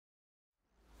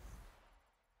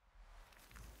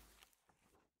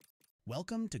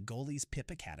Welcome to Goalie's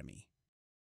PIP Academy.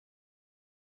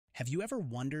 Have you ever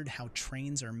wondered how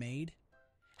trains are made?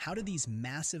 How do these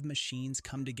massive machines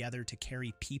come together to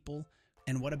carry people?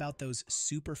 And what about those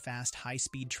super fast,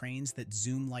 high-speed trains that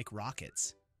zoom like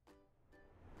rockets?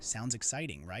 Sounds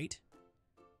exciting, right?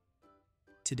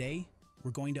 Today,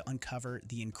 we're going to uncover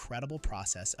the incredible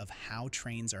process of how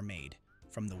trains are made,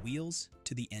 from the wheels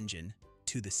to the engine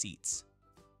to the seats.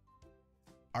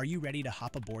 Are you ready to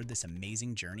hop aboard this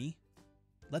amazing journey?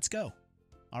 Let's go.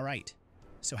 All right,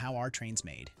 so how are trains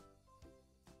made?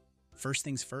 First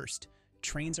things first,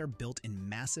 trains are built in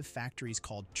massive factories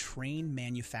called train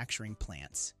manufacturing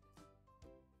plants.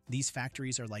 These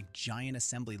factories are like giant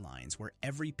assembly lines where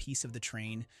every piece of the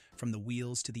train, from the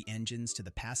wheels to the engines to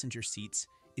the passenger seats,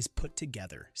 is put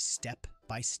together step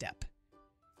by step.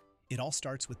 It all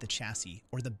starts with the chassis,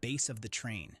 or the base of the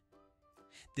train.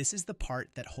 This is the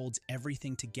part that holds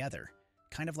everything together,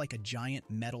 kind of like a giant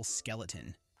metal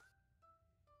skeleton.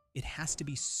 It has to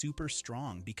be super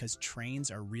strong because trains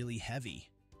are really heavy.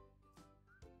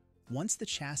 Once the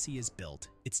chassis is built,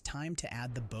 it's time to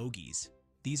add the bogies.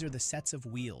 These are the sets of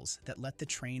wheels that let the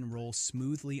train roll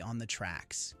smoothly on the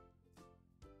tracks.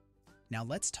 Now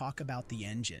let's talk about the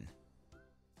engine.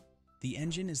 The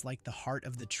engine is like the heart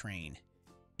of the train.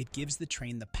 It gives the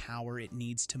train the power it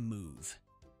needs to move.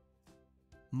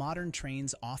 Modern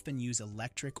trains often use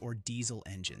electric or diesel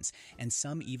engines, and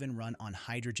some even run on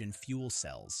hydrogen fuel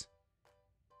cells.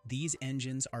 These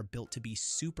engines are built to be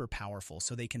super powerful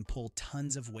so they can pull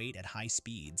tons of weight at high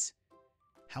speeds.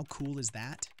 How cool is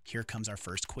that? Here comes our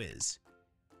first quiz.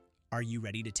 Are you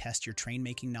ready to test your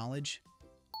train-making knowledge?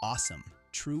 Awesome.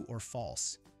 True or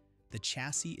false? The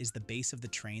chassis is the base of the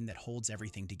train that holds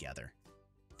everything together.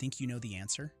 Think you know the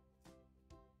answer?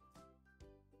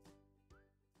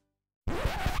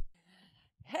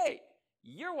 Hey,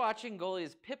 you're watching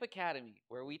Goalie's PIP Academy,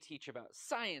 where we teach about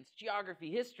science,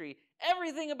 geography, history,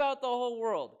 everything about the whole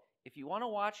world. If you want to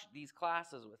watch these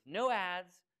classes with no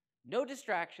ads, no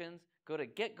distractions, go to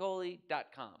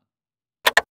getgoalie.com.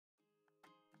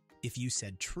 If you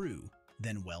said true,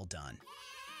 then well done.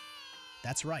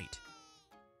 That's right.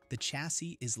 The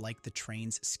chassis is like the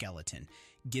train's skeleton,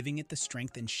 giving it the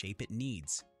strength and shape it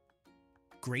needs.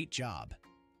 Great job.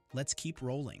 Let's keep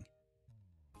rolling.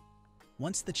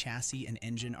 Once the chassis and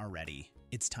engine are ready,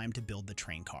 it's time to build the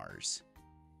train cars.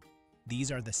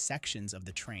 These are the sections of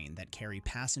the train that carry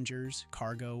passengers,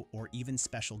 cargo, or even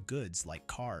special goods like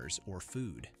cars or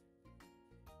food.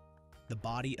 The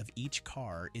body of each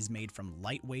car is made from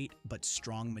lightweight but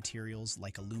strong materials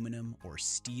like aluminum or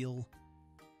steel.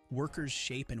 Workers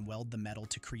shape and weld the metal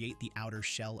to create the outer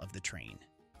shell of the train.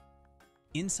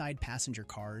 Inside passenger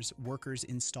cars, workers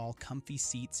install comfy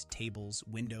seats, tables,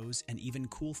 windows, and even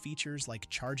cool features like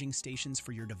charging stations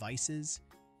for your devices.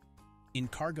 In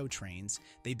cargo trains,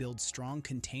 they build strong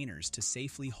containers to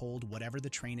safely hold whatever the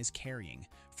train is carrying,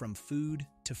 from food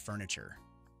to furniture.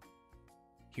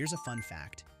 Here's a fun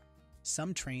fact.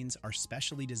 Some trains are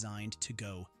specially designed to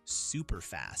go super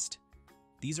fast.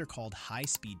 These are called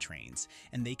high-speed trains,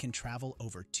 and they can travel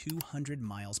over 200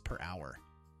 miles per hour.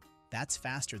 That's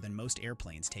faster than most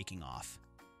airplanes taking off.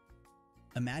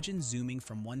 Imagine zooming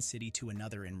from one city to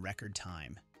another in record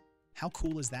time. How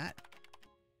cool is that?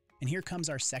 And here comes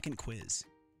our second quiz.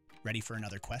 Ready for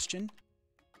another question?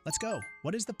 Let's go.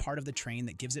 What is the part of the train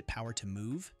that gives it power to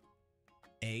move?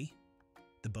 A,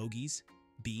 the bogies.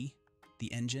 B,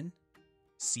 the engine.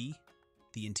 C,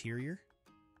 the interior.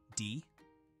 D,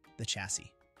 the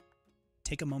chassis.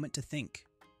 Take a moment to think.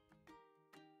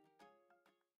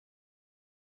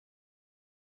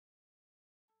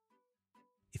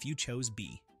 If you chose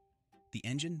B, the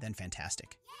engine, then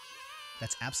fantastic.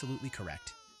 That's absolutely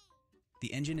correct.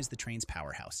 The engine is the train's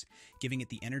powerhouse, giving it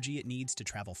the energy it needs to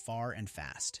travel far and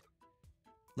fast.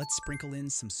 Let's sprinkle in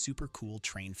some super cool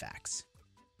train facts.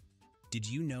 Did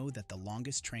you know that the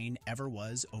longest train ever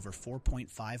was over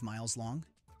 4.5 miles long?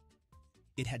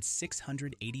 It had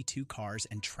 682 cars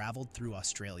and traveled through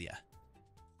Australia.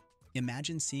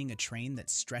 Imagine seeing a train that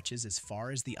stretches as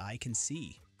far as the eye can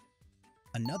see.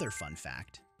 Another fun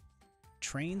fact,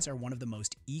 trains are one of the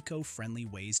most eco-friendly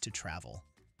ways to travel.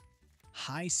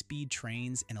 High-speed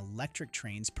trains and electric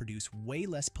trains produce way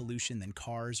less pollution than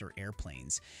cars or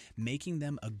airplanes, making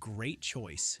them a great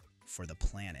choice for the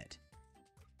planet.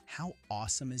 How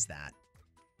awesome is that?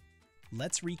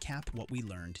 Let's recap what we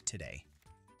learned today.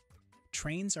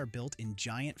 Trains are built in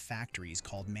giant factories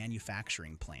called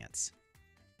manufacturing plants.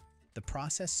 The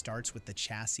process starts with the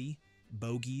chassis,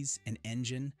 bogies, and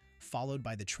engine, followed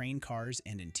by the train cars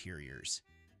and interiors.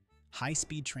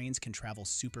 High-speed trains can travel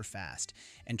super fast,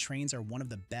 and trains are one of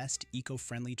the best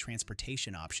eco-friendly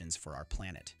transportation options for our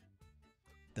planet.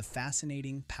 the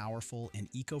fascinating, powerful, and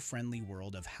eco-friendly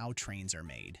world of how trains are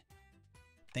made.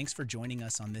 Thanks for joining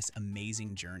us on this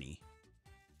amazing journey.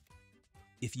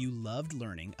 If you loved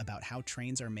learning about how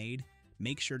trains are made,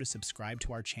 make sure to subscribe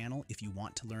to our channel if you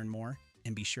want to learn more,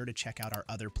 and be sure to check out our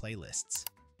other playlists.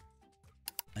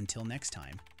 Until next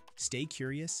time, stay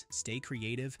curious, stay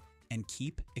creative, and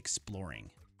keep exploring.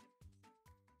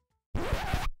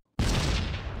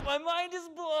 My mind is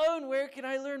blown! Where can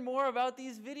I learn more about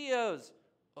these videos?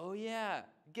 Oh yeah,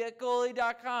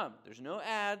 getgoalie.com. There's no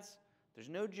ads, there's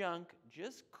no junk,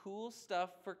 just cool stuff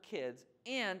for kids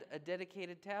and a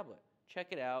dedicated tablet. Check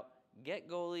it out,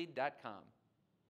 getgoalie.com.